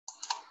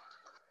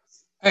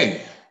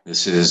Hey,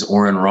 this is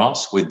Orrin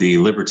Ross with the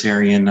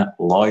Libertarian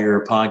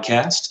Lawyer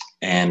Podcast.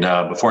 And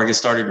before I get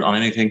started on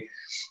anything,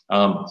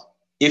 um,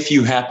 if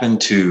you happen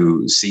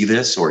to see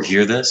this or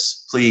hear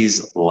this,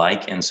 please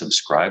like and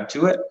subscribe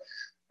to it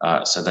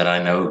so that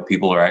I know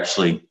people are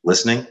actually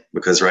listening.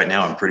 Because right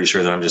now I'm pretty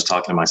sure that I'm just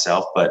talking to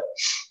myself, but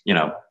you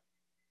know,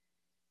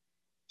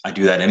 I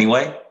do that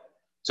anyway.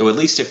 So at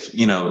least if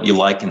you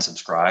like and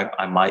subscribe,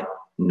 I might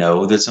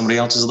know that somebody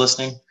else is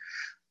listening.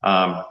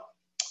 Um,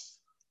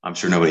 I'm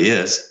sure nobody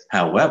is.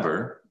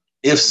 However,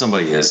 if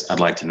somebody is, I'd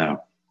like to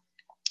know.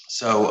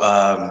 So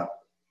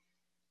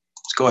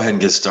let's go ahead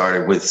and get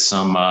started with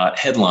some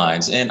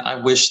headlines. And I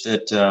wish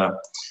that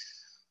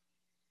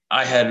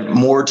I had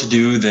more to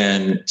do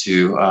than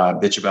to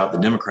bitch about the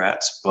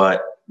Democrats,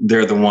 but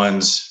they're the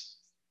ones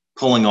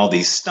pulling all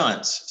these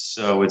stunts.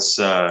 So it's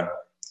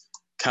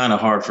kind of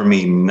hard for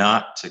me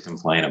not to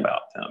complain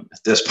about them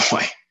at this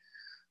point.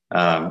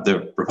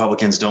 The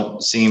Republicans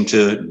don't seem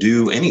to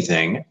do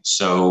anything.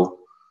 So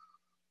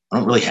I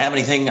don't really have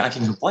anything I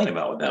can complain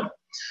about with them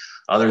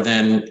other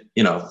than,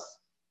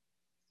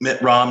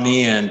 Mitt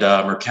Romney and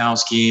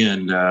Murkowski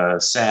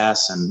and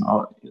Sass and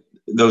all,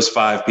 those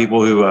five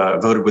people who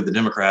voted with the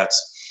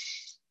Democrats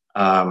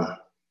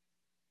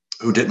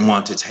who didn't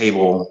want to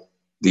table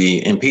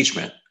the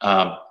impeachment,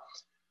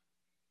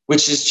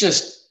 which is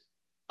just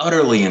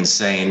utterly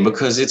insane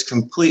because it's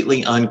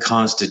completely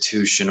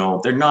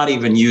unconstitutional. They're not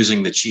even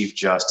using the Chief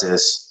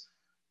Justice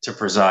to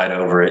preside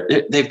over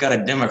it. They've got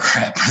a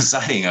Democrat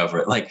presiding over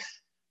it. Like,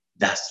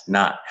 that's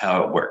not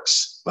how it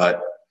works.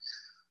 But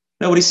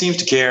nobody seems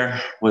to care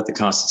what the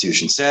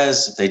Constitution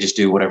says. They just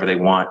do whatever they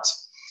want.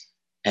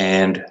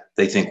 And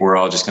they think we're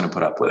all just going to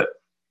put up with it.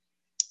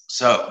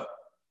 So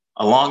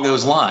along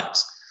those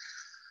lines,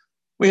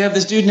 we have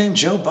this dude named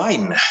Joe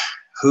Biden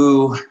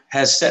who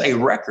has set a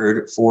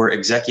record for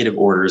executive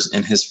orders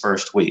in his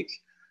first week.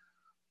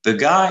 The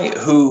guy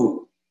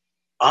who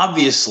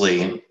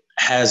obviously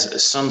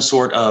has some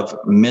sort of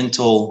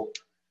mental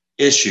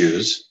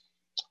issues,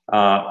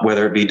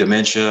 whether it be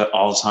dementia,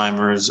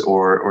 Alzheimer's,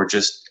 or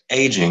just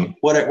aging,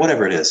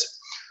 whatever it is.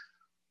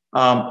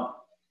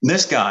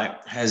 This guy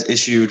has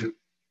issued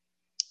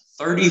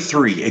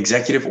 33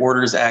 executive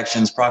orders,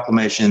 actions,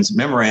 proclamations,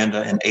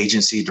 memoranda, and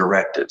agency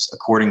directives,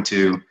 according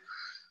to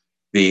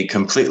the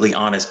completely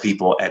honest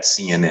people at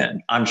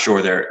CNN. I'm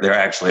sure they're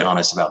actually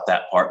honest about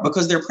that part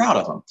because they're proud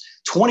of them.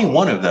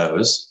 21 of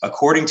those,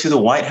 according to the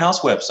White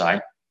House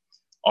website,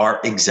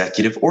 are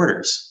executive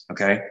orders.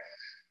 Okay.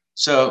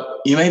 So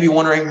you may be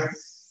wondering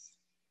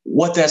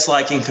what that's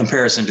like in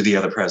comparison to the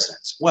other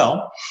presidents.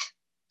 Well,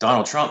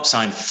 Donald Trump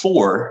signed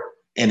 4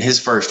 in his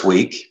first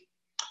week.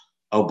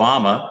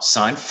 Obama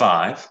signed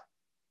 5.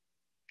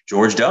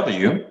 George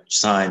W.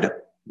 signed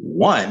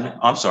 1.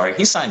 I'm sorry,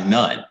 he signed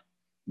none.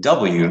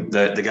 W,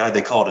 the guy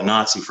they called a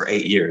Nazi for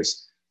 8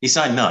 years, he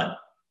signed none.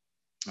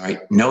 All right,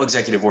 no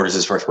executive orders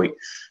his first week.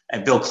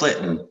 And Bill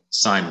Clinton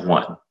signed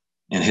 1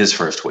 in his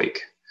first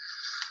week.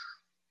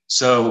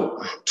 So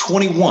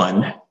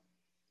 21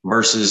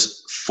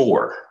 versus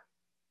 4,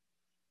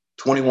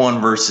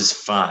 21 versus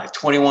 5,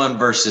 21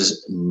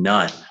 versus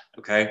none.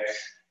 Okay.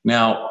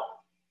 Now,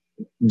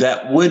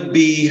 that would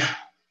be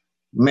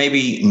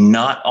maybe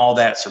not all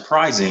that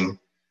surprising,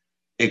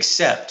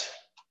 except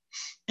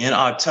in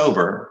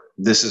October,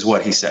 this is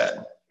what he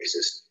said.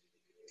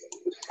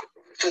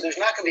 So there's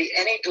not going to be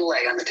any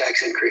delay on the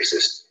tax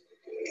increases.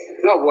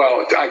 No,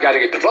 well, I got to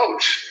get the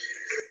votes.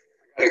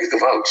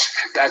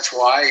 That's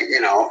why,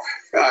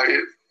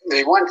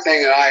 the one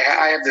thing that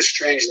I have this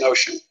strange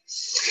notion.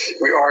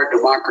 We are a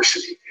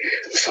democracy.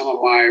 Some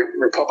of my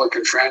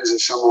Republican friends and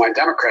some of my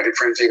Democratic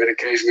friends even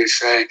occasionally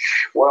say,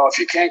 well, if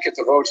you can't get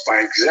the votes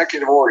by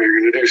executive order, you're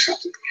going to do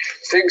something.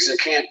 Things you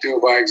can't do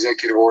by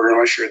executive order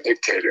unless you're a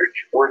dictator.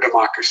 We're a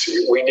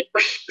democracy. We need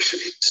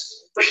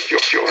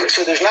sure.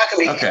 So there's not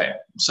going to be. Okay.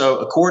 So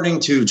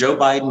according to Joe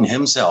Biden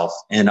himself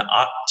in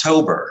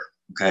October,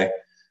 okay,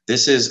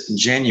 this is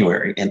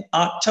January. In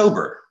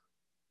October,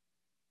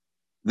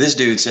 this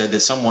dude said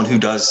that someone who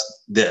does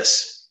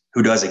this,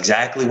 who does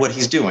exactly what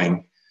he's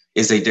doing,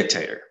 is a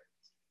dictator.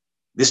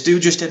 This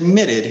dude just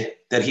admitted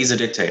that he's a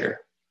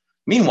dictator.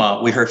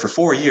 Meanwhile, we heard for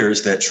 4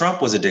 years that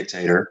Trump was a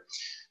dictator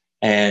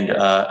and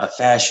a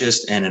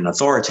fascist and an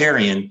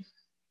authoritarian.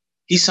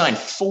 He signed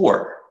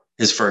 4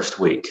 his first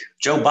week.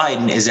 Joe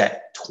Biden is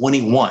at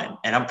 21.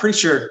 And I'm pretty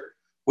sure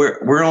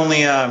we're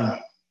only,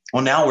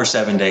 now we're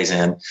 7 days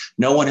in.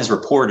 No one has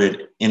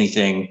reported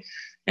anything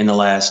in the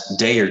last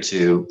day or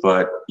two,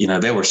 but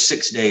they were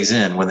 6 days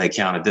in when they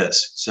counted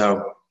this.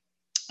 So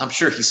I'm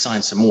sure he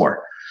signed some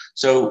more.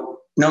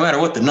 So no matter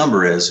what the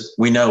number is,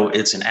 we know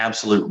it's an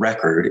absolute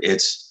record.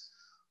 It's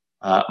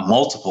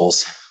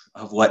multiples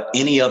of what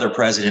any other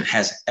president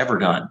has ever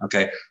done.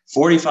 Okay.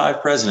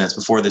 45 presidents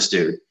before this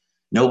dude.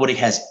 Nobody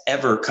has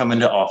ever come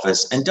into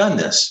office and done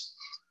this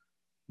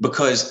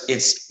because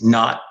it's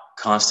not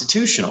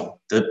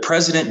constitutional. The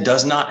president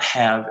does not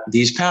have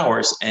these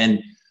powers,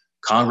 and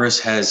Congress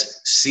has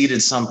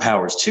ceded some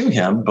powers to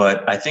him,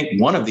 but I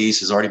think one of these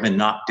has already been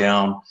knocked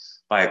down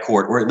by a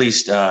court, or at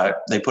least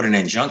they put an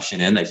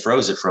injunction in. They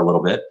froze it for a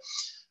little bit.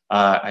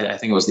 I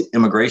think it was the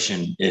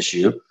immigration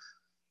issue.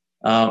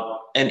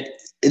 And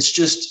it's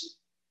just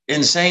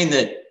insane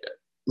that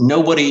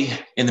nobody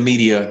in the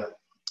media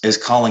is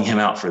calling him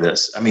out for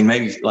this. I mean,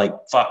 maybe like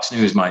Fox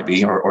News might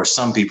be, or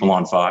some people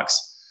on Fox.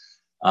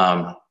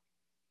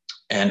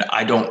 And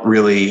I don't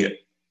really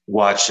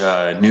watch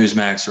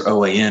Newsmax or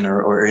OAN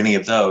or any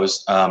of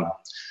those.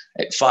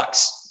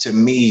 Fox, to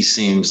me,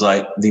 seems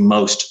like the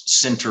most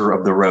center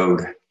of the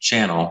road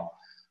channel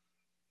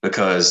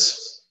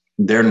because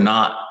they're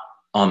not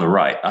on the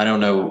right. I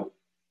don't know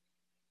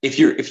if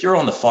you're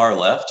on the far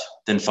left,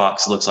 then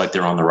Fox looks like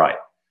they're on the right.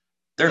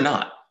 They're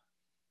not.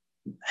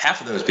 Half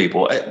of those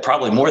people,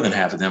 probably more than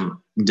half of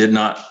them, did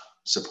not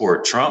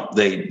support Trump.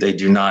 They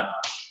do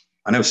not.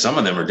 I know some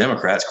of them are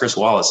Democrats. Chris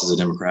Wallace is a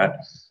Democrat.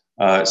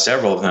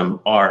 Several of them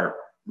are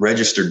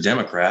registered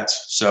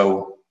Democrats.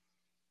 So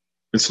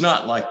it's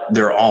not like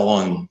they're all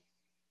on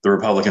the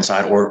Republican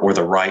side or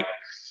the right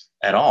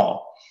at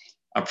all.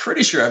 I'm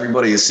pretty sure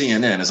everybody at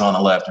CNN is on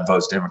the left and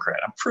votes Democrat.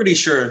 I'm pretty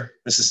sure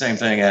it's the same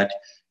thing at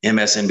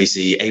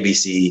MSNBC,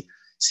 ABC,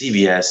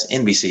 CBS,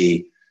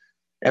 NBC,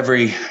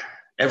 every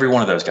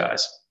one of those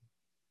guys.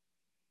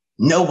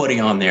 Nobody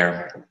on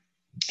there,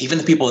 even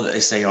the people that they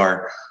say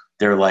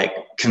they're like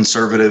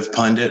conservative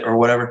pundit or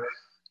whatever,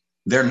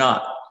 they're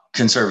not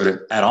conservative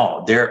at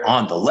all. They're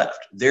on the left.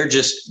 They're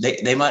just,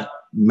 they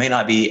may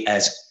not be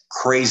as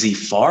crazy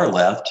far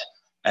left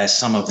as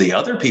some of the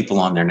other people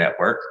on their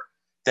network.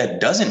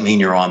 That doesn't mean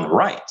you're on the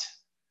right.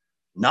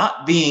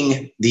 Not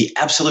being the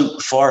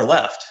absolute far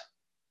left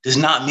does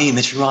not mean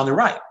that you're on the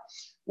right.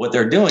 What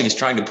they're doing is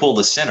trying to pull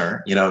the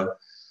center,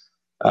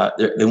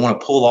 they want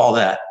to pull all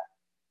that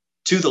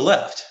to the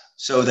left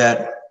so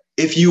that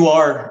if you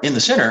are in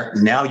the center,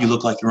 now you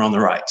look like you're on the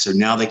right. So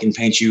now they can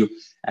paint you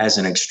as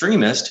an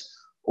extremist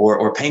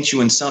or paint you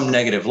in some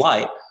negative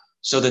light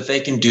so that they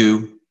can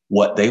do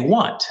what they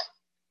want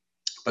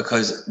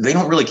because they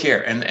don't really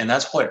care. And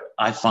that's what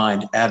I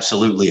find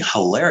absolutely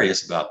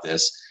hilarious about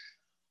this.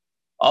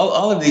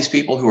 All of these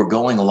people who are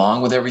going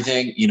along with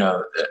everything,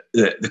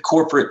 the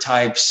corporate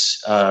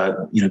types,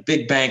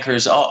 big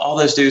bankers, all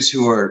those dudes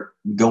who are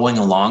going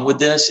along with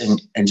this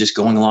and just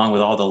going along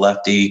with all the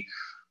lefty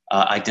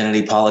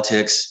identity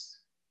politics,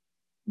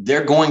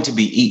 they're going to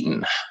be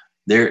eaten.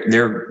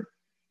 They're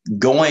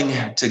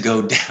going to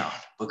go down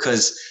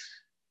because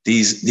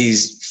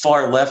these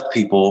far left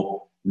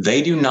people,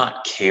 they do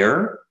not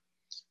care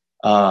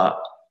about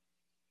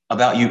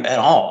you at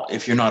all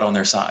if you're not on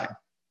their side.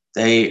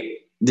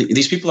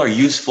 These people are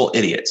useful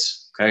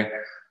idiots, okay?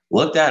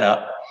 Look that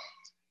up.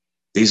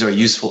 These are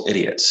useful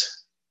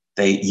idiots.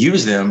 They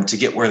use them to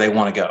get where they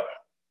want to go.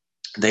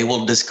 They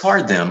will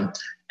discard them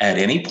at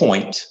any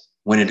point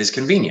when it is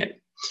convenient.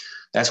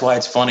 That's why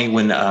it's funny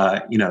when,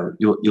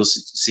 you'll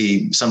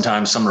see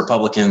sometimes some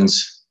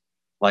Republicans,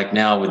 like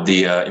now with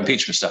the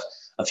impeachment stuff,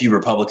 a few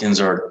Republicans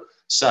are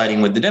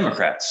siding with the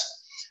Democrats.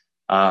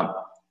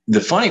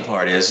 The funny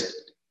part is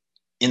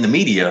in the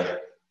media,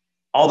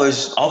 all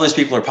those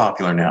people are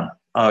popular now.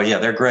 Oh yeah,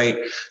 they're great.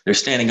 They're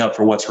standing up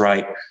for what's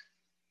right.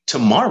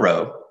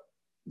 Tomorrow,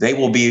 they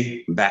will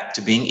be back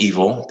to being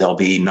evil. They'll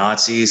be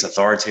Nazis,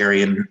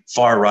 authoritarian,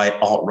 far right,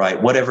 alt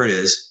right, whatever it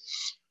is,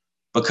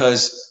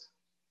 because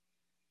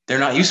they're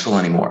not useful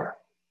anymore.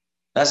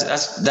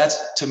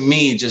 That's to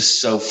me just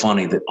so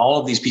funny that all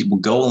of these people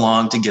go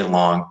along to get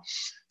along.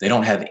 They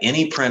don't have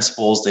any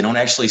principles. They don't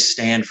actually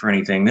stand for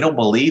anything. They don't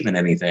believe in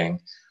anything.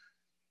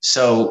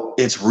 So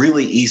it's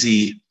really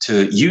easy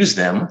to use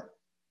them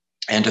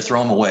and to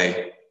throw them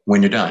away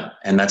when you're done.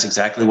 And that's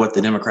exactly what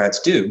the Democrats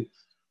do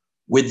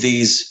with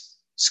these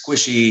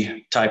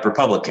squishy type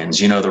Republicans,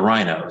 the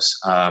rhinos.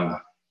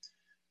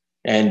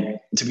 And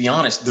to be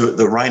honest,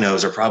 the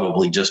rhinos are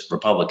probably just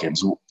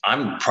Republicans.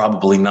 I'm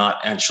probably not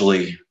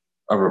actually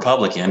a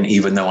Republican,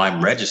 even though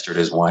I'm registered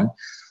as one.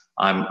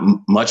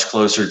 I'm much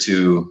closer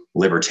to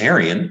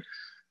libertarian.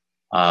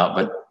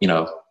 But,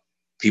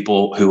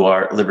 people who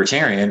are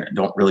libertarian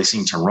don't really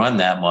seem to run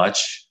that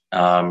much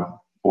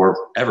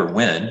or ever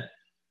win.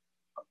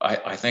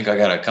 I think I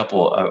got a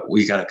couple,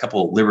 we got a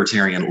couple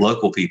libertarian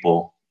local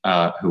people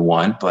who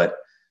won, but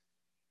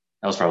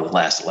that was probably the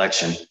last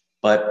election,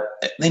 but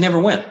they never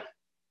win.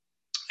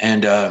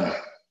 And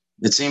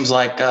it seems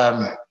like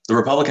the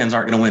Republicans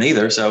aren't going to win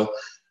either. So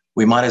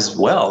we might as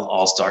well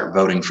all start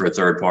voting for a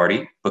third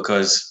party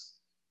because,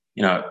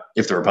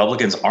 if the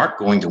Republicans aren't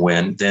going to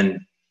win,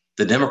 then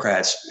the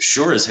Democrats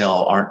sure as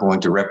hell aren't going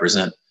to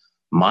represent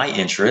my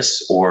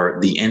interests or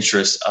the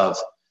interests of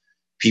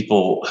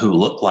people who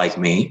look like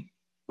me.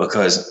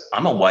 Because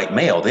I'm a white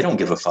male. They don't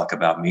give a fuck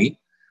about me.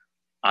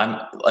 I'm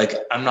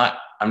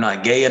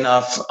not gay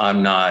enough.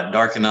 I'm not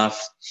dark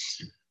enough.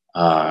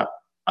 I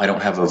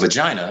don't have a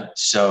vagina.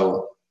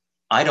 So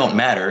I don't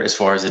matter as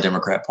far as the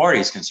Democrat Party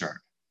is concerned.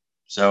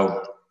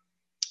 So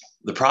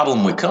the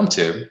problem we come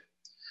to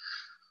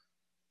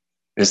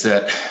is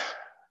that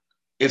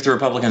if the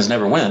Republicans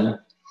never win,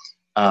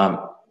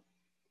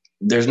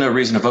 there's no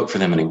reason to vote for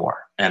them anymore.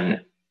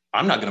 And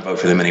I'm not going to vote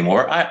for them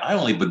anymore. I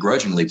only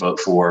begrudgingly vote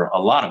for a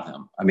lot of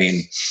them. I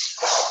mean,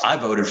 I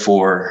voted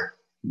for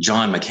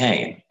John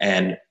McCain,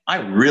 and I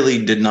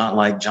really did not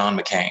like John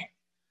McCain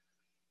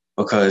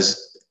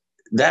because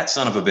that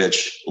son of a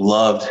bitch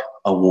loved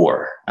a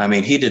war. I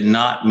mean, he did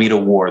not meet a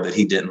war that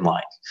he didn't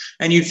like.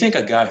 And you'd think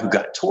a guy who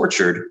got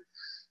tortured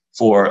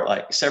for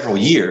like several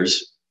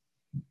years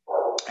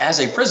as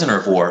a prisoner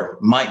of war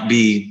might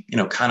be,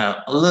 kind of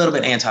a little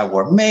bit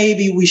anti-war.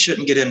 Maybe we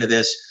shouldn't get into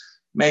this.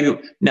 Maybe.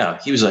 No,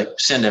 he was like,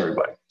 send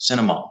everybody, send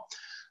them all.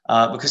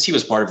 Because he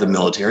was part of the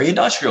military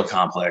industrial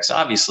complex,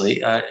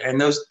 obviously.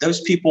 And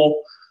those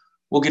people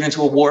will get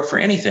into a war for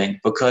anything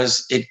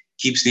because it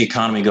keeps the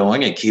economy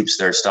going. It keeps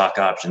their stock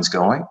options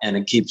going, and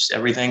it keeps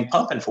everything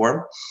pumping for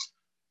them.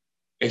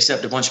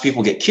 Except a bunch of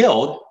people get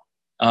killed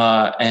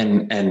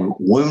and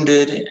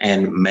wounded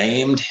and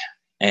maimed.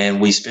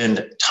 And we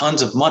spend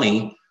tons of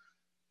money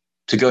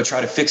to go try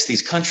to fix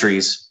these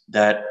countries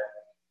that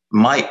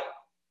might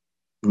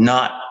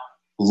not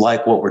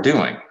like what we're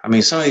doing. I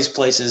mean, some of these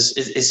places,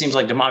 it seems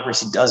like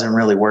democracy doesn't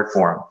really work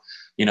for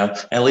them.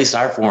 At least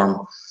our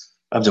form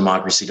of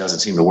democracy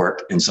doesn't seem to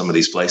work in some of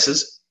these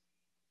places.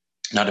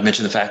 Not to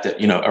mention the fact that,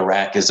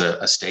 Iraq is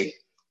a state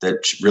that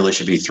really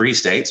should be 3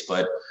 states,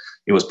 but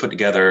it was put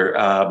together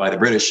by the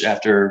British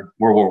after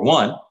World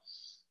War I,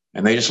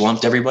 and they just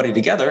lumped everybody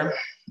together.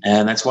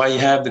 And that's why you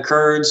have the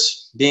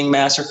Kurds being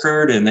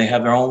massacred, and they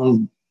have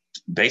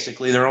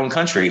basically their own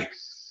country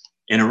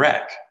in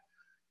Iraq,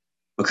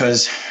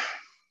 because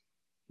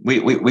we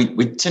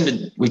tend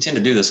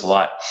to do this a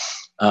lot.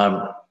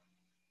 And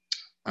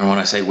when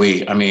I say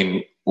we, I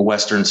mean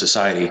Western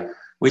society.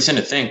 We tend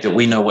to think that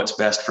we know what's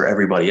best for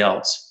everybody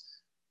else,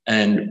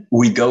 and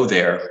we go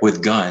there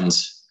with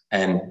guns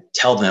and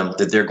tell them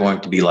that they're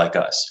going to be like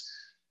us.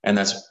 And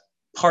that's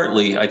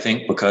partly, I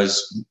think,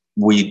 because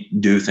we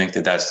do think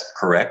that that's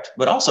correct,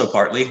 but also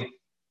partly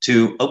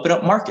to open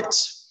up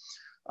markets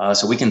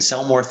so we can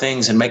sell more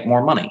things and make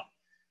more money,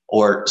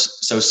 or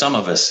so some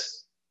of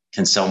us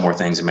can sell more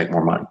things and make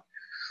more money.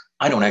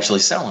 I don't actually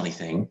sell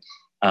anything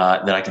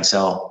that I can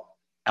sell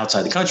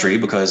outside the country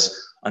because,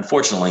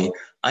 unfortunately,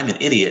 I'm an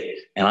idiot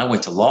and I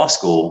went to law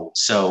school,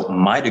 so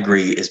my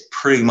degree is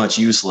pretty much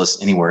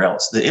useless anywhere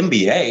else. The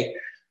MBA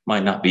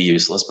might not be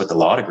useless, but the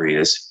law degree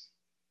is.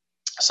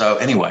 So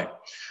anyway,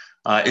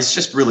 it's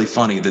just really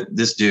funny that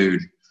this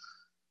dude,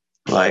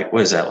 like,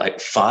 what is that, like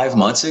 5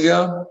 months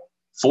ago?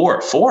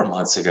 4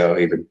 months ago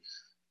even,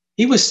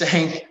 he was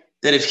saying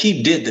that if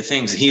he did the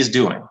things that he's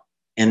doing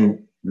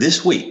in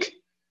this week,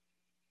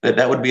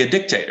 that would be a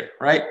dictator,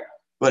 right?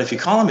 But if you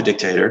call him a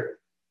dictator,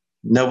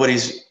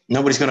 nobody's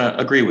going to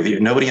agree with you.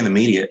 Nobody in the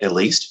media, at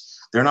least.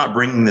 They're not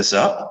bringing this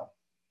up.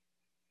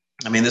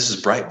 I mean, this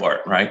is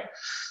Breitbart, right?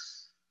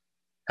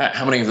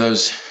 How many of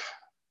those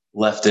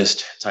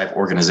leftist type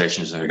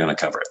organizations are going to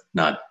cover it?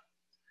 None.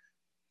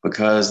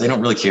 Because they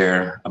don't really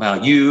care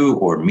about you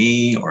or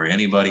me or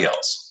anybody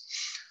else.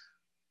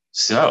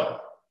 So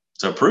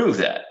to prove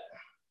that,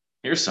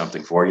 here's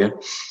something for you.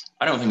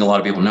 I don't think a lot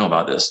of people know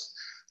about this.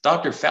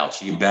 Dr.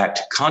 Fauci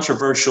backed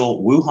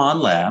controversial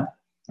Wuhan lab,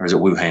 or is it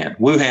Wuhan?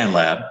 Wuhan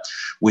lab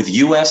with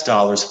US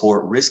dollars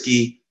for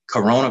risky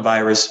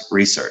coronavirus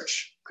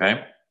research.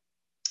 Okay.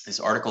 This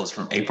article is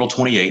from April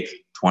 28th,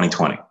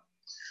 2020.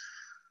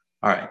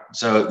 All right.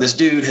 So this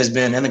dude has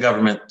been in the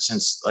government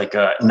since like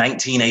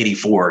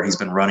 1984. He's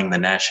been running the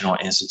National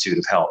Institute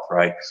of Health,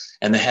 right?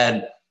 And they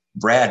had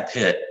Brad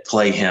Pitt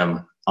play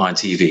him on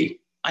TV.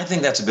 I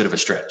think that's a bit of a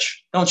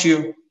stretch, don't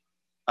you?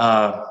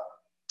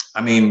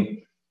 I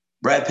mean,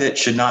 Brad Pitt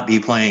should not be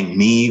playing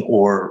me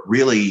or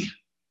really,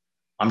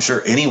 I'm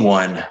sure,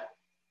 anyone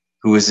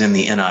who is in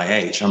the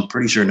NIH. I'm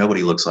pretty sure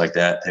nobody looks like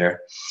that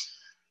there.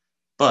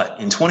 But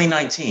in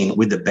 2019,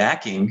 with the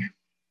backing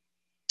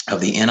of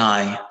the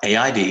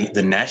NIAID,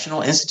 the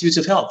National Institutes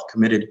of Health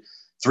committed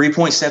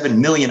 $3.7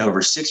 million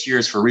over 6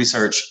 years for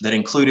research that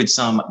included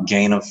some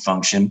gain of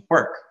function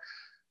work.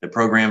 The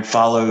program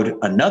followed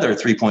another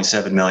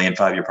 $3.7 million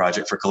 5-year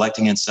project for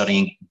collecting and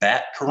studying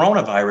bat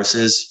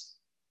coronaviruses,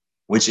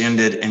 which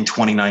ended in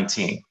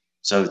 2019.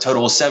 So the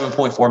total was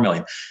 $7.4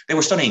 million. They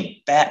were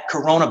studying bat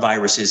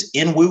coronaviruses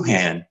in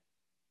Wuhan.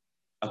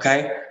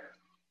 Okay.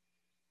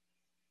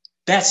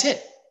 That's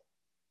it.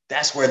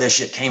 That's where this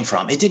shit came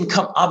from.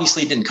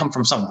 Obviously it didn't come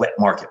from some wet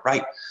market,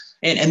 right?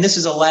 And this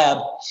is a lab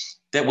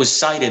that was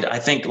cited, I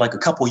think, like a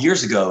couple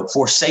years ago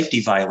for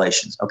safety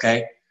violations.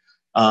 Okay.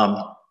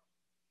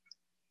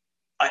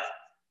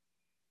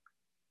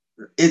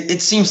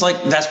 It seems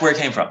like that's where it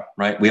came from,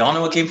 right? We all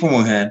know it came from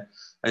Wuhan.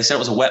 They said it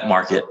was a wet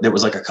market that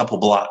was like a couple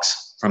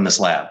blocks from this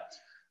lab.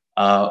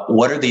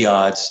 What are the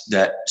odds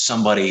that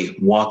somebody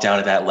walked out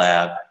of that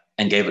lab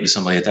and gave it to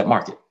somebody at that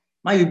market?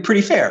 Might be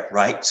pretty fair,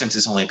 right? Since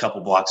it's only a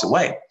couple blocks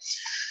away.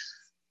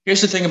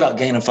 Here's the thing about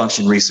gain of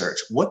function research.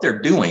 What they're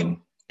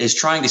doing is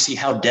trying to see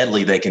how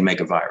deadly they can make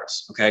a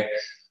virus, okay?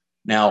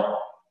 Now,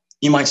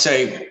 you might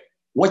say,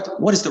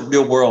 what is the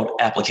real world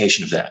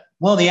application of that?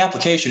 Well, the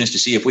application is to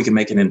see if we can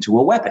make it into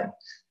a weapon.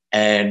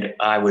 And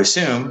I would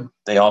assume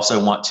they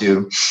also want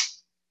to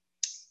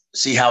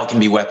see how it can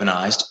be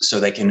weaponized so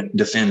they can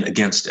defend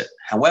against it.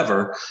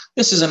 However,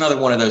 this is another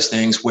one of those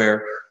things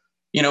where,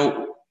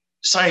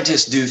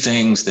 scientists do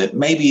things that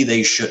maybe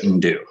they shouldn't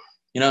do.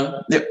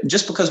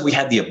 Just because we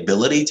have the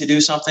ability to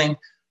do something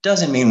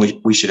doesn't mean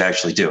we should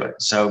actually do it.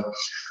 So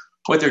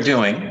what they're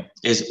doing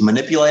is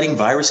manipulating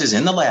viruses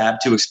in the lab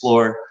to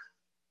explore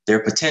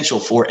their potential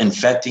for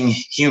infecting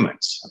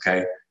humans.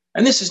 Okay.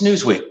 And this is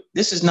Newsweek.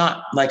 This is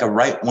not like a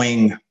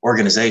right-wing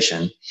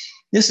organization.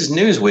 This is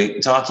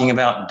Newsweek talking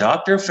about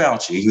Dr.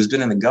 Fauci, who's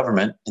been in the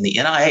government, in the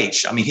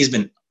NIH. I mean, he's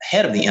been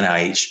head of the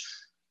NIH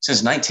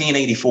since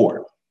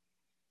 1984.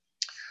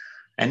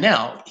 And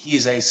now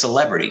he's a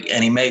celebrity,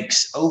 and he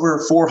makes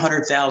over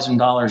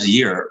 $400,000 a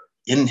year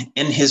in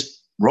his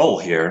role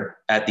here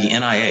at the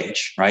NIH,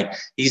 right?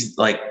 He's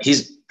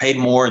paid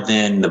more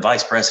than the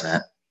vice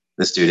president,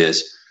 this dude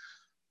is.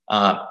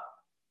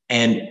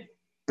 And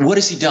what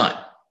has he done?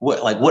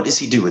 What does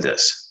he do with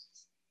this?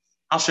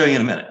 I'll show you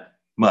in a minute,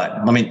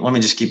 but let me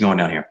just keep going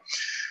down here.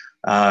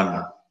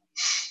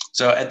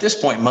 So at this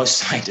point, most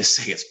scientists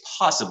say it's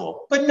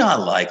possible, but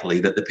not likely,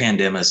 that the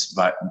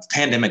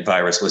pandemic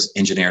virus was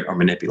engineered or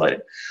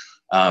manipulated.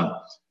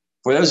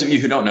 For those of you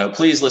who don't know,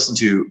 please listen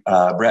to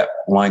Brett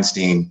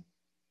Weinstein.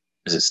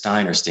 Is it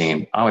Stein or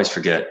Steen? I always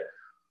forget.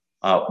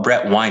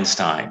 Brett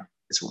Weinstein.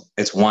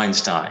 It's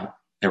Weinstein.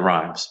 It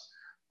rhymes.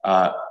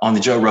 On the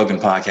Joe Rogan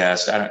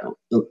podcast,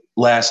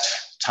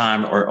 last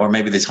time or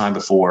maybe the time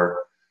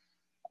before,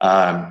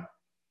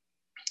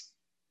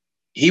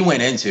 he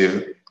went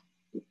into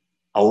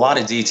a lot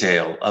of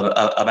detail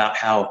about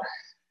how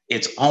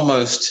it's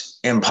almost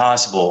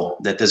impossible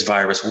that this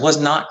virus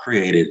was not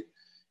created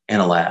in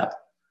a lab.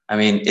 I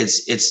mean,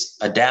 it's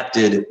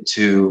adapted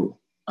to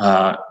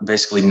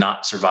basically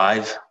not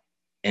survive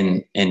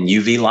in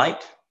UV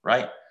light,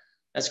 right?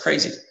 That's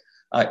crazy.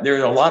 There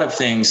are a lot of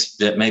things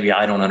that maybe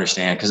I don't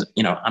understand because,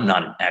 I'm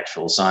not an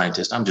actual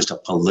scientist. I'm just a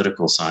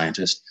political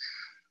scientist.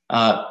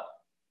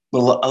 But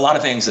a lot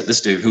of things that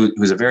this dude,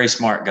 who's a very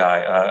smart guy,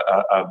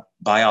 a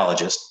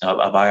biologist,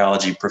 a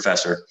biology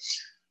professor,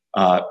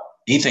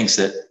 he thinks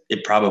that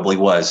it probably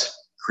was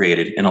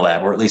created in a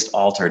lab, or at least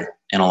altered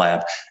in a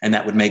lab. And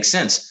that would make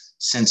sense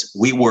since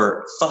we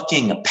were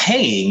fucking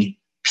paying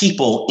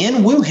people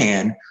in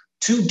Wuhan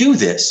to do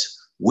this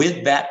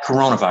with bat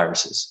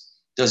coronaviruses.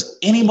 Does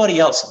anybody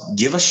else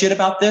give a shit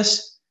about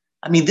this?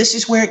 I mean, this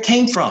is where it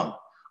came from.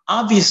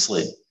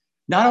 Obviously,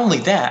 not only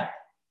that,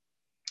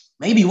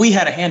 maybe we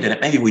had a hand in it,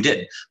 maybe we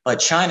didn't, but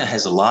China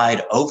has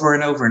lied over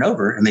and over and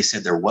over, and they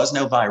said there was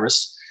no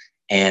virus,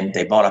 and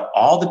they bought up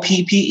all the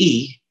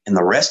PPE in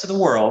the rest of the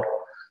world,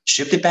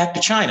 shipped it back to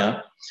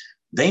China.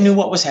 They knew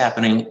what was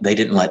happening. They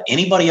didn't let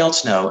anybody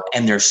else know,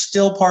 and they're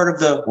still part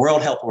of the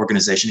World Health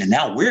Organization. And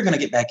now we're going to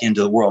get back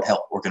into the World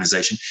Health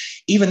Organization,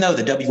 even though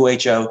the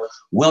WHO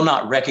will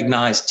not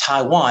recognize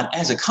Taiwan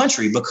as a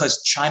country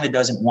because China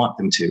doesn't want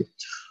them to.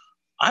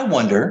 I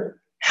wonder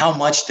how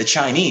much the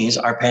Chinese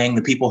are paying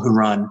the people who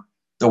run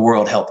the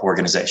World Health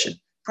Organization.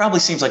 Probably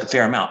seems like a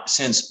fair amount,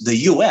 since the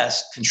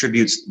US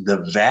contributes the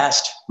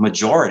vast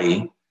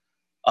majority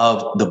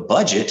of the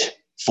budget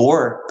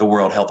for the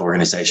World Health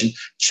Organization.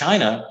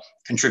 China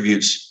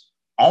contributes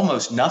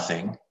almost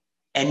nothing,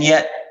 and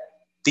yet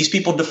these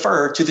people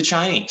defer to the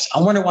Chinese.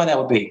 I wonder why that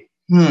would be.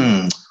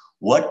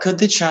 What could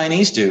the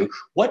Chinese do?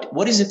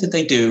 What is it that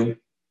they do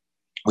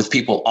with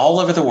people all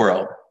over the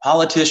world?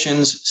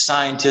 Politicians,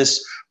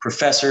 scientists,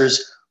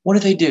 professors.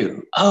 What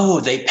do? Oh,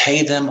 they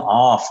pay them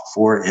off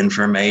for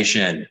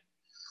information.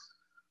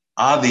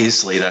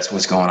 Obviously, that's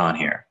what's going on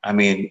here. I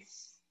mean,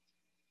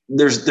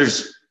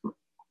 there's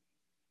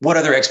what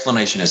other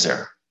explanation is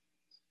there?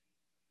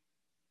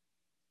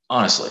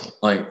 Honestly,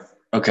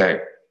 okay,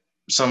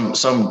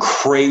 some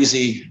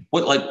crazy,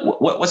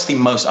 what's the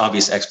most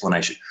obvious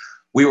explanation?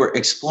 We were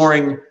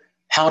exploring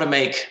how to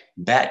make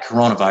bat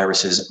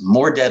coronaviruses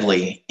more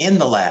deadly in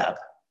the lab.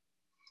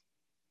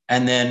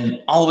 And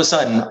then all of a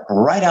sudden,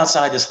 right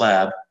outside this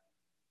lab,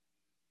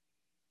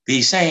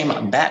 the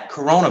same bat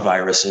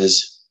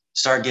coronaviruses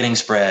start getting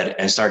spread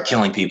and start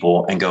killing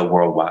people and go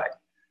worldwide.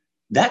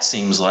 That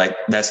seems like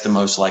that's the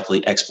most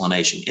likely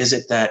explanation. Is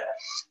it that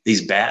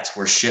these bats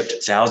were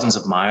shipped thousands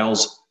of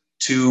miles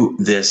to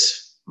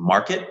this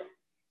market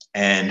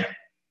and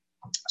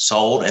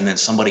sold, and then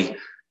somebody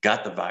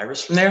got the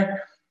virus from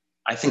there?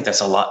 I think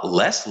that's a lot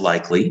less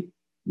likely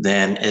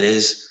than it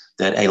is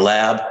that a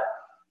lab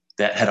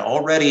that had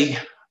already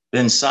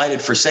been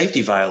cited for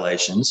safety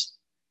violations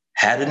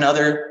had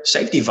another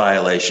safety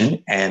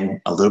violation, and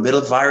a little bit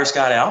of the virus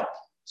got out,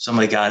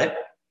 somebody got it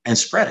and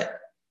spread it.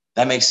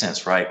 That makes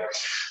sense, right?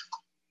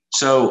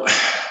 So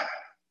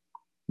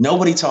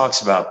nobody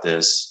talks about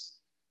this,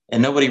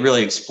 and nobody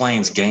really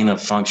explains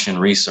gain-of-function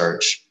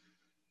research.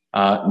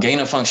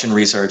 Gain-of-function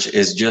research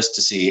is just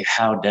to see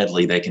how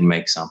deadly they can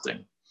make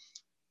something.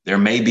 There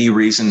may be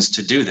reasons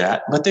to do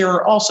that, but there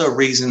are also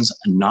reasons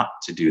not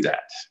to do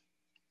that.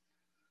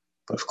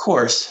 But of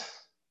course,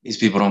 these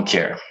people don't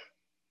care.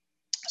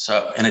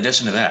 So in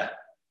addition to that,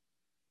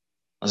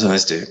 listen to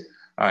this dude.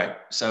 All right,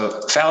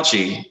 so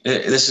Fauci,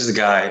 this is the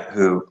guy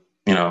who,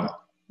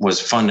 was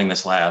funding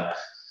this lab.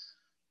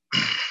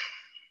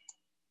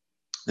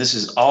 This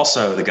is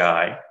also the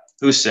guy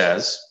who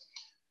says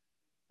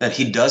that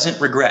he doesn't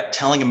regret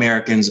telling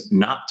Americans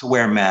not to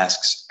wear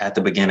masks at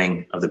the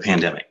beginning of the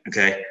pandemic.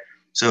 Okay.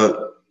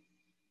 So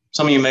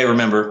some of you may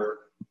remember,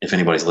 if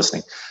anybody's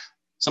listening,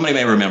 somebody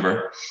may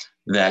remember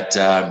that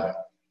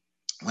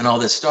when all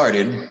this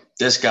started,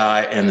 this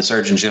guy and the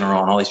Surgeon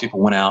General and all these people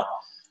went out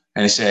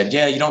and they said,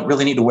 yeah, you don't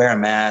really need to wear a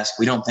mask.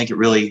 We don't think it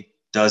really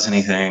does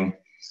anything.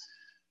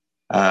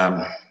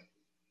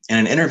 In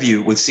an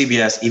interview with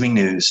CBS Evening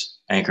News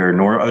anchor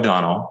Norah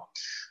O'Donnell,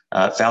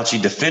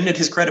 Fauci defended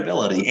his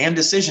credibility and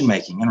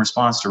decision-making in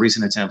response to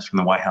recent attempts from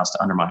the White House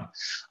to undermine.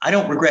 I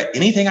don't regret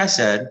anything I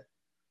said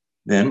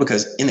then,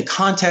 because in the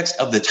context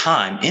of the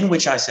time in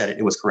which I said it,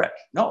 it was correct.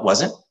 No, it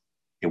wasn't.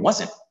 It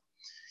wasn't.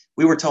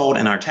 We were told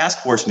in our task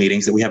force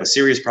meetings that we have a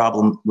serious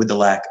problem with the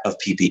lack of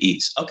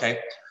PPEs. Okay,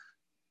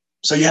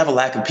 so you have a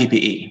lack of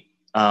PPE.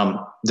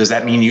 Does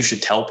that mean you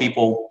should tell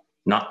people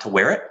not to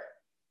wear it?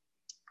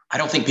 I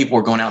don't think people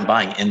were going out and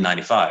buying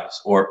N95s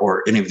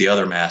or any of the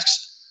other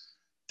masks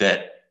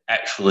that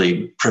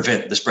actually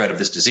prevent the spread of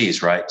this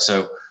disease, right?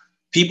 So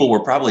people were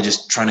probably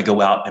just trying to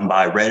go out and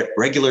buy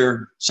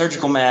regular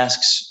surgical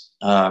masks.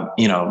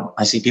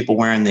 I see people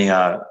wearing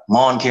the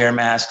lawn care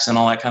masks and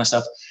all that kind of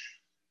stuff.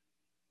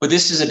 But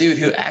this is a dude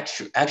who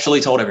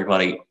actually told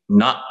everybody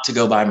not to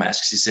go buy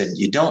masks. He said,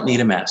 you don't need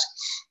a mask.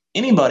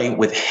 Anybody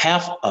with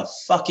half a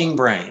fucking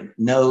brain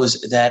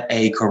knows that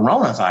a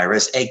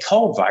coronavirus, a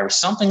cold virus,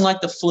 something like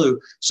the flu,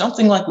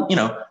 something like,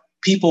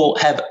 people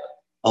have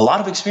a lot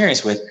of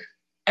experience with,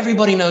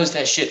 everybody knows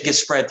that shit gets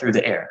spread through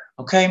the air,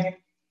 okay?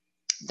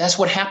 That's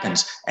what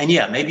happens. And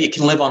yeah, maybe it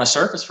can live on a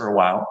surface for a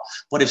while,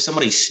 but if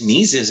somebody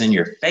sneezes in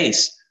your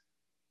face,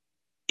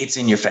 it's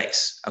in your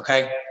face,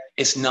 okay?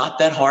 It's not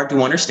that hard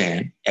to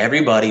understand.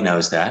 Everybody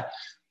knows that.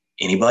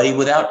 Anybody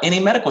without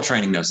any medical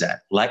training knows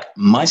that, like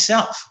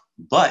myself.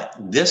 But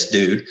this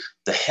dude,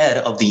 the head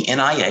of the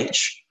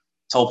NIH,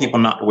 told people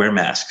not to wear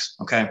masks,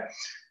 okay?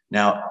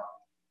 Now,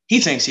 he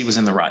thinks he was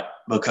in the right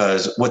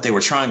because what they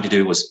were trying to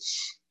do was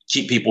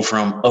keep people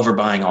from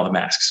overbuying all the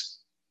masks.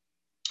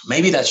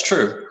 Maybe that's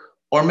true.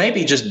 Or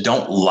maybe just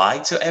don't lie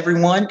to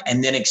everyone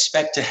and then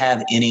expect to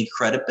have any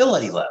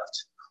credibility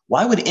left.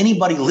 Why would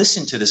anybody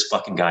listen to this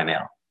fucking guy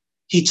now?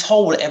 He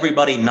told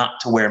everybody not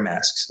to wear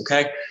masks,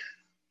 okay?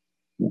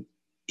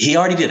 He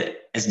already did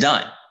it. It's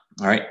done,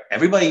 all right?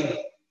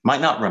 Everybody might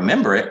not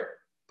remember it,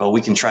 but we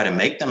can try to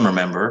make them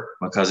remember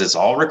because it's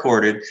all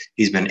recorded.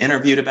 He's been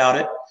interviewed about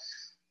it,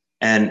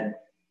 and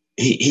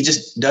he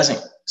just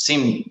doesn't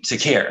seem to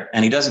care.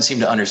 And he doesn't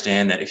seem to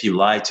understand that if you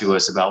lie to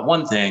us about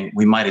one thing,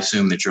 we might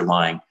assume that you're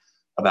lying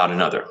about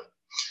another.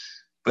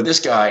 But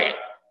this guy,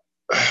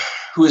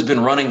 who has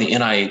been running the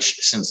NIH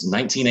since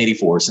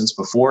 1984, since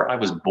before I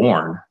was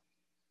born,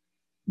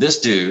 this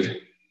dude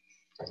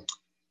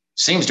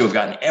seems to have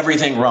gotten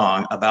everything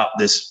wrong about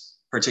this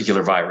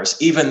particular virus,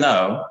 even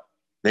though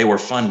they were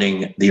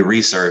funding the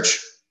research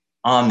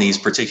on these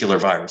particular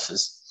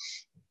viruses.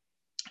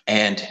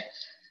 And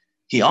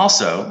he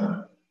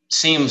also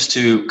seems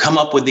to come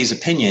up with these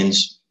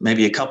opinions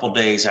maybe a couple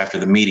days after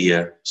the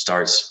media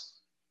starts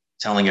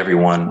telling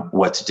everyone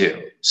what to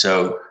do.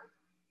 So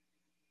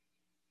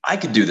I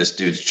could do this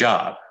dude's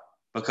job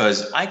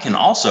because I can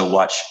also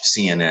watch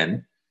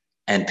CNN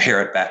and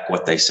parrot back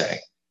what they say.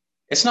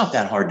 It's not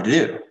that hard to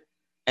do.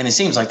 And it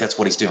seems like that's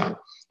what he's doing.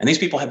 And these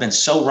people have been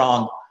so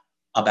wrong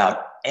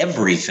about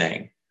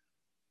everything.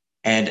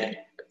 And,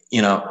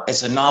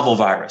 it's a novel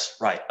virus,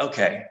 right?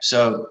 Okay,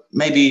 so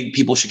maybe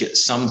people should get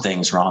some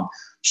things wrong.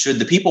 Should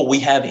the people we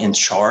have in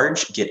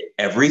charge get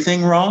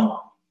everything wrong?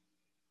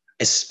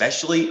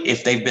 Especially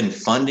if they've been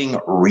funding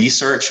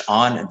research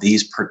on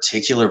these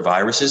particular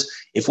viruses.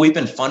 If we've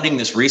been funding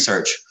this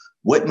research,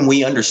 wouldn't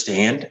we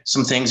understand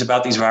some things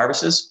about these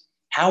viruses?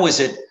 How is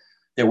it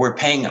that we're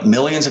paying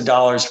millions of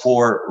dollars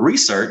for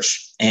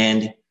research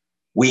and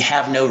we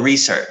have no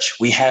research?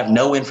 We have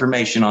no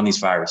information on these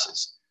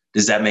viruses.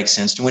 Does that make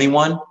sense to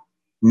anyone?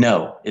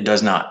 No, it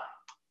does not.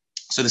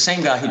 So the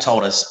same guy who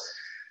told us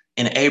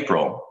in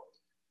April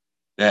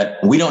that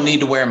we don't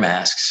need to wear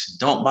masks,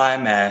 don't buy a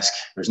mask,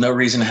 there's no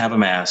reason to have a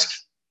mask,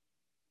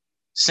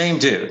 same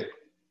dude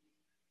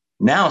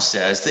now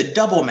says that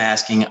double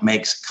masking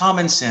makes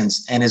common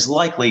sense and is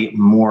likely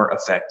more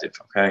effective,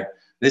 okay?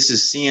 This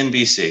is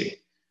CNBC.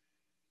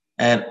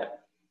 And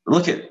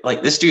look at,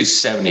 this dude's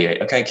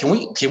 78, okay?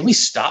 Can we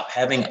stop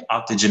having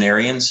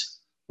octogenarians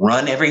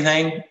run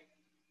everything?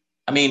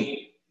 I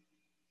mean,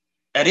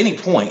 at any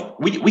point,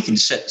 we can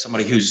set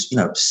somebody who's,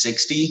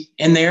 60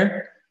 in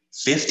there,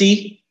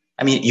 50.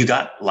 I mean, you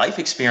got life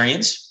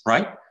experience,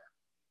 right?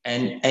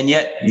 And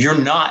yet you're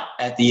not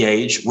at the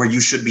age where you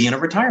should be in a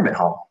retirement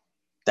home.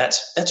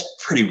 That's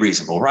pretty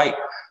reasonable, right?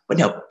 But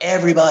no,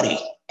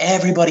 everybody's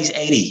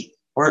 80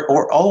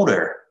 or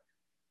older.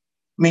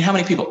 I mean, how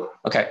many people?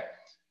 Okay.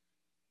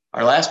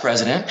 Our last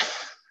president,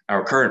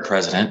 our current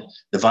president,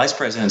 the vice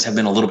presidents have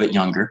been a little bit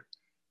younger.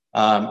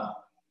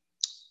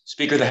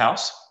 Speaker of the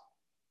House,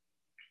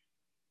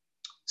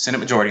 Senate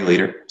Majority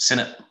Leader,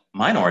 Senate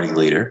Minority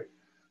Leader,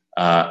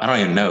 I don't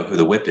even know who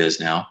the whip is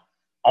now.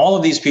 All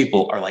of these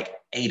people are like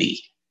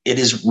 80. It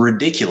is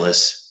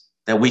ridiculous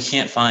that we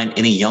can't find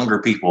any younger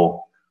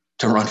people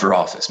to run for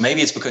office.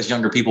 Maybe it's because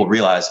younger people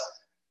realize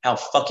how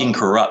fucking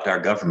corrupt our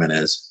government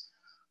is.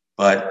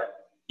 But,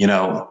 you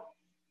know,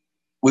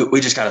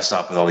 we just got to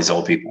stop with all these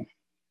old people.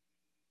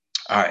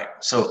 All right.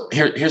 So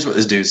here's what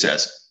this dude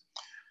says.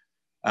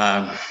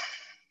 He's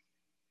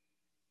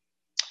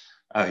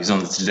on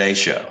the Today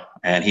Show,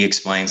 and he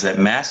explains that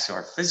masks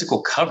are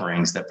physical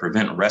coverings that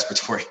prevent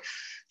respiratory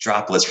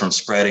droplets from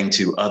spreading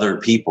to other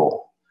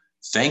people.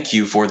 Thank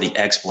you for the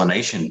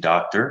explanation,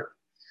 doctor.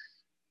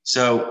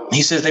 So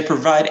he says they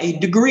provide a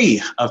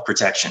degree of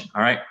protection.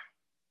 All right.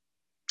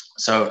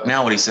 So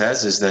now what he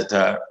says is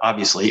that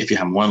obviously, if you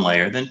have one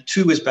layer, then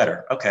 2 is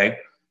better. Okay.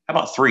 How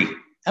about 3?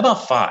 How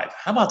about 5?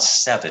 How about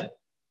 7?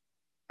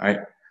 All right.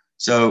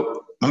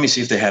 So let me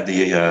see if they have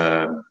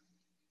the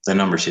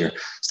numbers here.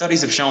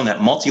 Studies have shown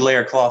that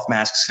multi-layer cloth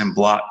masks can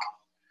block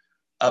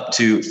up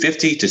to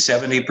 50 to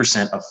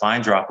 70% of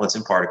fine droplets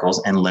and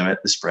particles and limit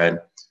the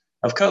spread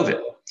of COVID.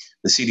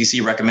 The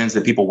CDC recommends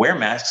that people wear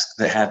masks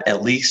that have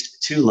at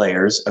least 2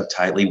 layers of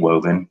tightly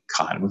woven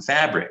cotton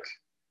fabric.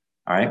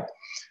 All right.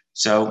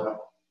 So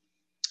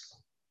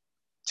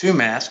 2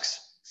 masks,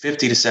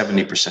 50 to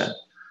 70%.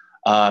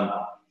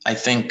 I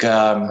think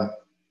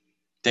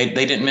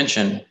they didn't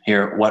mention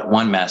here what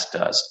 1 mask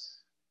does,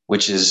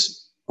 which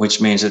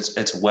means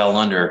it's well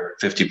under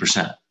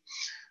 50%.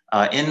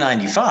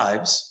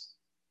 N95s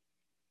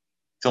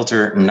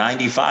filter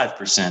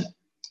 95%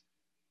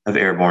 of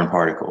airborne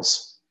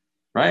particles,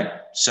 right?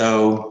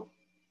 So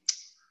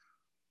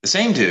the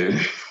same dude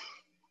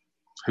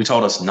who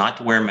told us not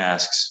to wear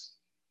masks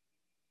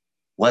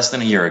less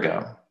than a year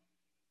ago,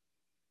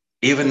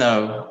 even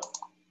though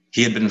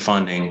he had been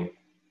funding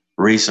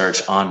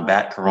research on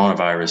bat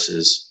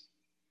coronaviruses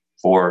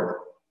for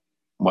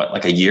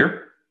like a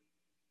year.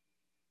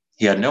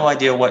 He had no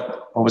idea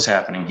what was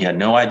happening. He had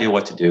no idea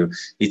what to do.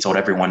 He told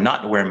everyone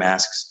not to wear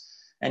masks.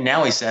 And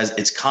now he says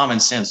it's common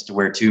sense to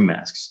wear 2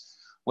 masks.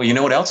 Well, you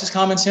know what else is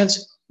common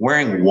sense?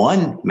 Wearing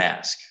 1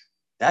 mask.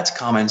 That's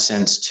common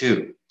sense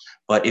too.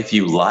 But if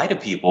you lie to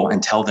people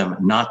and tell them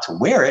not to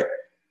wear it,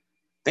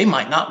 they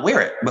might not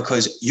wear it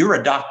because you're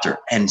a doctor.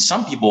 And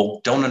some people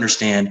don't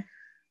understand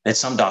that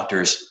some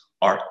doctors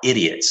are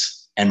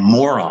idiots and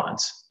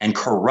morons and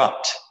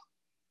corrupt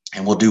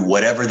and will do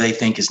whatever they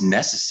think is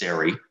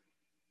necessary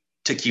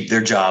to keep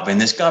their job in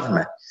this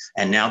government.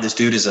 And now this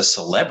dude is a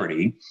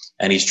celebrity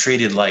and he's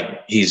treated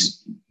like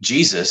he's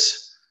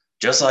Jesus,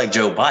 just like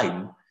Joe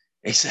Biden.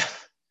 Except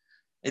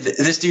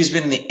this dude's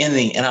been in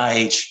the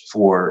NIH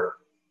for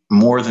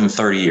more than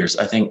 30 years.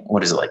 I think,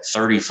 what is it, like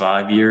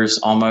 35 years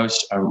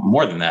almost, or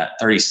more than that,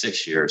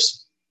 36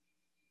 years.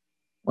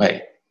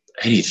 Wait,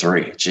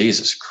 83.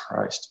 Jesus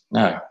Christ.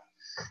 No,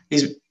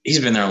 he's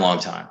been there a long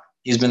time.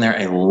 He's been there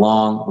a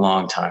long,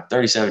 long time,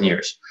 37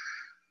 years.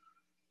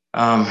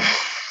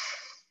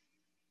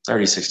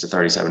 36 to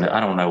 37. I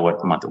don't know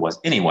what month it was.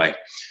 Anyway,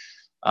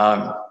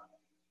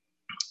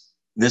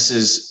 this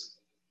is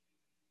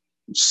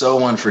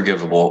so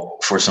unforgivable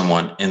for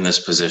someone in this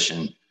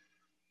position.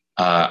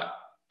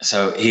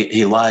 So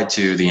he lied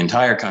to the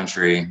entire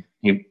country.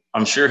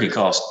 I'm sure he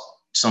cost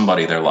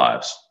somebody their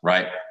lives,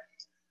 right?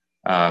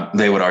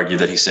 They would argue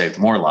that he saved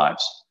more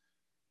lives,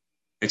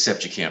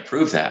 except you can't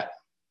prove that.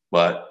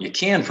 But you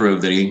can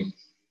prove that he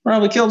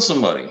probably killed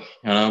somebody,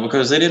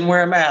 because they didn't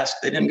wear a mask.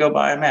 They didn't go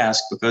buy a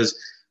mask because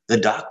the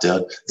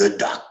doctor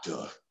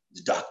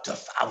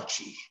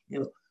Fauci.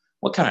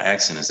 What kind of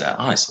accent is that?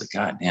 Honestly,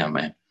 goddamn,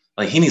 man.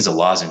 Like, he needs a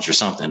lozenge or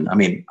something. I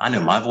mean, I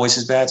know my voice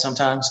is bad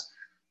sometimes.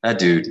 That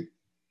dude,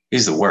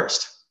 he's the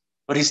worst.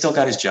 But he's still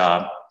got his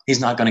job. He's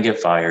not going to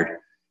get fired.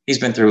 He's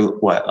been through,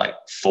 like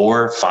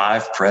 4 or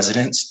 5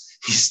 presidents.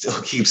 He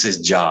still keeps his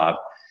job.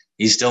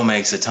 He still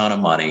makes a ton of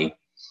money.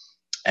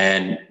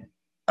 And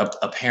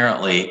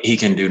apparently he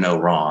can do no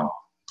wrong,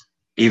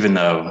 even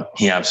though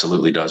he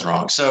absolutely does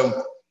wrong.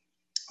 So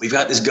we've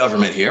got this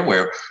government here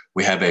where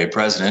we have a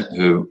president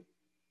who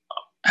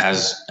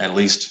has at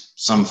least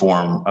some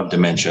form of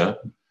dementia.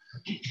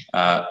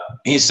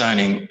 He's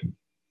signing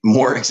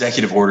more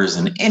executive orders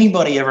than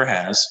anybody ever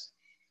has.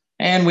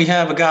 And we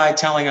have a guy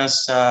telling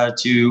us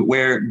to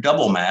wear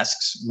double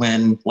masks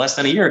when less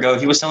than a year ago,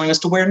 he was telling us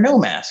to wear no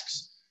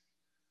masks.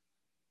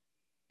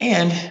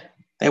 And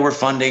they were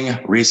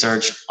funding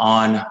research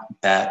on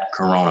bat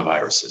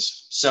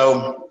coronaviruses.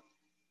 So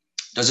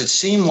does it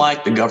seem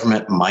like the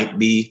government might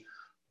be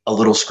a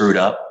little screwed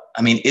up?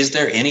 I mean, is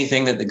there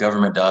anything that the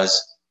government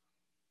does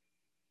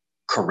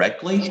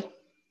correctly?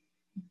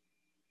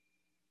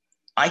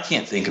 I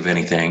can't think of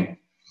anything.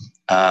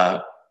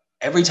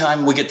 Every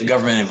time we get the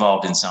government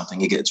involved in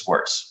something, it gets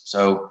worse.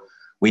 So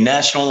we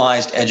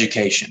nationalized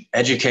education.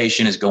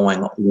 Education is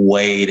going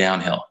way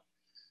downhill.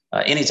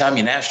 Anytime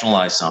you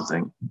nationalize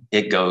something,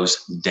 it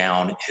goes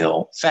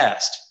downhill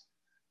fast.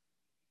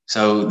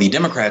 So the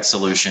Democrat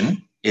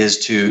solution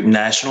is to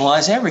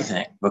nationalize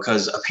everything,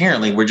 because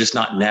apparently we're just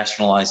not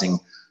nationalizing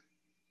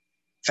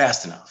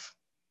fast enough.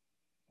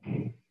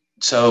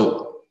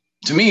 So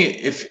To me,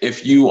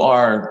 if you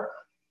are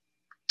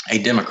a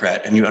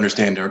Democrat and you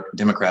understand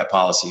Democrat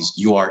policies,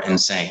 you are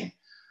insane.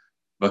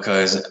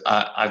 Because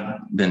I've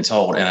been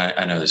told, and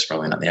I know this is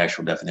probably not the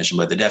actual definition,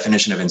 but the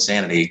definition of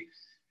insanity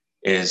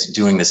is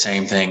doing the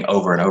same thing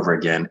over and over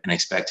again and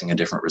expecting a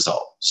different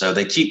result. So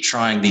they keep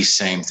trying these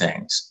same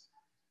things.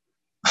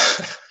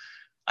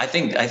 I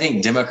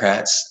think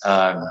Democrats,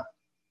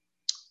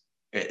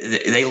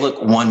 they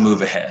look one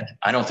move ahead.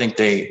 I don't think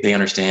they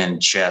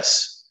understand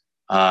chess.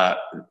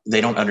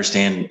 They don't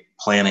understand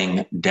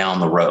planning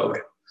down the road.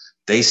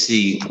 They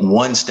see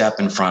one step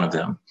in front of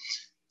them.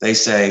 They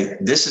say,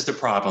 this is the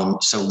problem,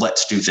 so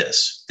let's do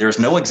this. There's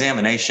no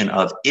examination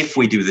of, if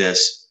we do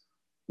this,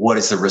 what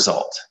is the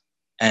result?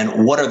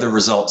 And what are the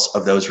results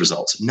of those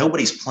results?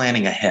 Nobody's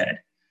planning ahead.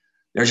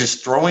 They're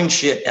just throwing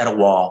shit at a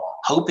wall,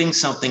 hoping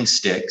something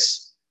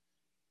sticks.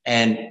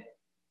 And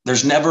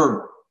there's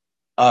never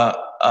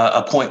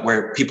a point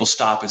where people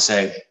stop and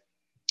say,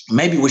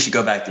 maybe we should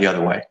go back the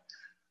other way.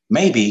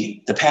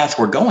 Maybe the path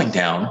we're going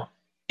down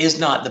is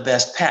not the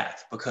best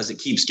path because it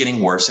keeps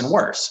getting worse and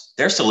worse.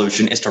 Their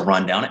solution is to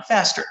run down it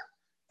faster.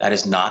 That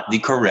is not the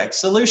correct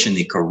solution.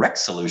 The correct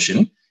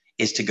solution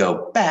is to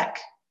go back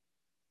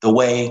the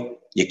way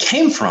you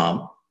came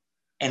from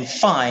and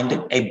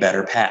find a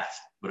better path.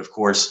 But of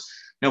course,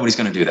 nobody's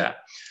going to do that.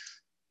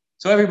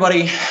 So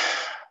everybody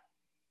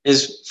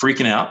is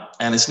freaking out.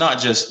 And it's not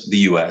just the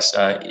US.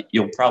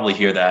 You'll probably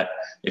hear that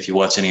if you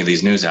watch any of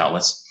these news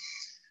outlets.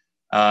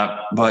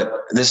 But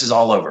this is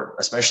all over,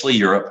 especially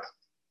Europe.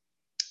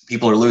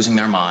 People are losing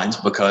their minds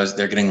because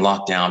they're getting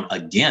locked down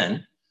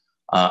again,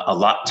 a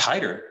lot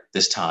tighter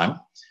this time.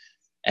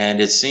 And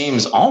it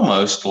seems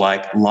almost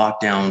like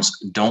lockdowns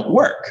don't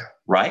work,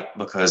 right?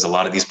 Because a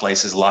lot of these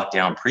places locked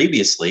down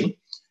previously,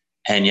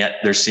 and yet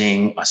they're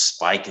seeing a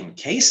spike in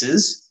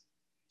cases.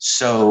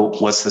 So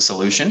what's the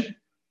solution?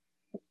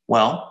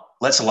 Well,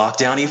 let's lock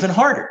down even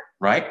harder,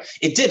 right?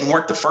 It didn't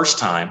work the first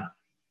time,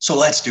 so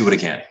let's do it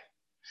again.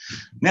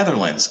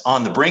 Netherlands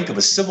on the brink of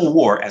a civil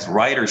war as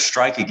rioters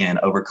strike again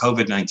over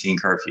COVID-19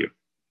 curfew.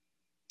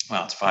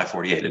 Well, it's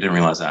 5:48. I didn't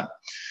realize that.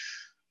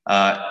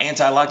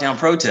 Anti-lockdown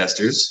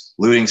protesters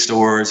looting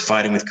stores,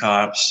 fighting with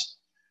cops.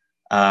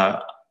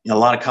 A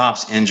lot of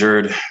cops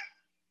injured.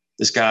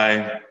 This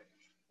guy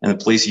in the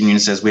police union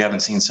says we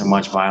haven't seen so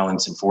much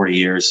violence in 40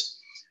 years.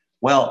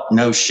 Well,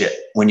 no shit.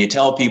 When you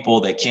tell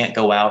people they can't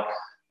go out,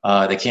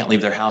 they can't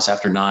leave their house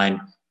after 9,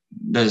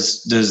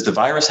 does the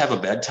virus have a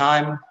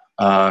bedtime?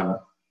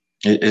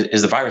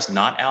 Is the virus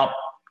not out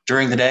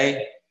during the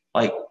day?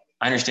 Like,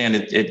 I understand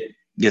it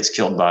gets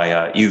killed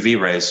by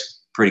UV rays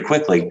pretty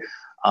quickly.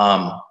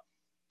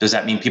 Does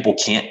that mean people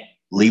can't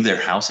leave their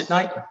house at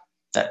night?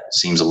 That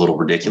seems a little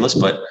ridiculous,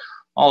 but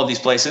all of these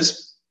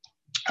places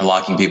are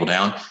locking people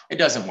down. It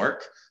doesn't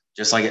work.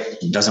 Just like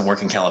it doesn't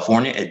work in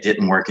California. It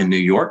didn't work in New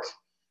York.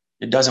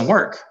 It doesn't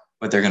work,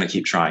 but they're going to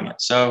keep trying it.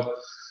 So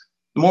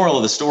the moral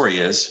of the story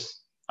is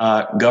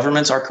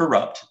governments are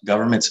corrupt.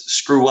 Governments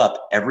screw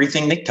up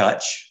everything they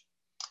touch.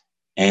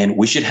 And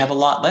we should have a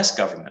lot less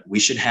government. We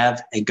should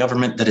have a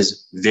government that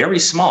is very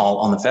small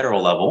on the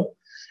federal level.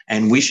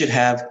 And we should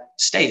have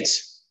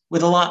states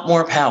with a lot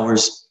more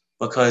powers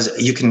because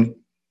you can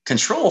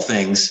control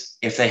things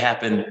if they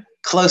happen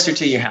closer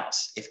to your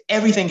house. If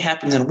everything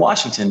happens in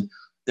Washington,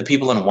 the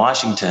people in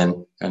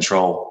Washington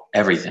control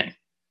everything.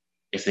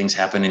 If things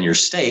happen in your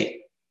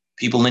state,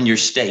 people in your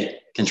state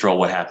control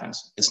what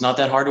happens. It's not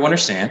that hard to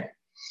understand.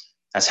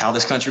 That's how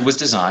this country was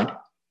designed.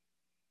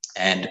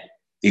 And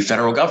the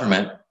federal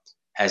government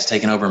has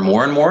taken over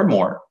more and more and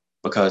more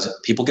because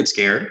people get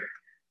scared.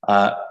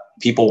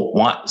 People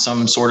want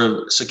some sort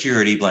of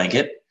security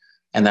blanket.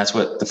 And that's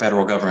what the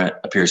federal government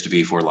appears to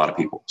be for a lot of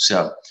people.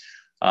 So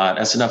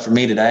that's enough for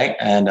me today.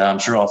 And I'm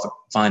sure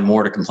I'll find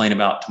more to complain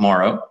about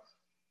tomorrow.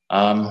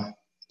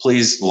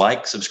 Please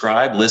like,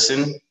 subscribe,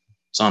 listen.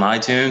 It's on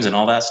iTunes and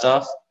all that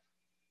stuff.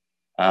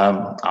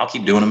 I'll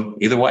keep doing them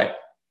either way.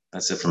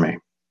 That's it for me.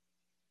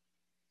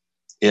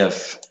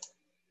 If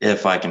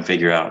I can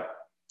figure out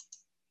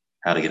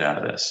how to get out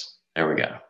of this. There we go.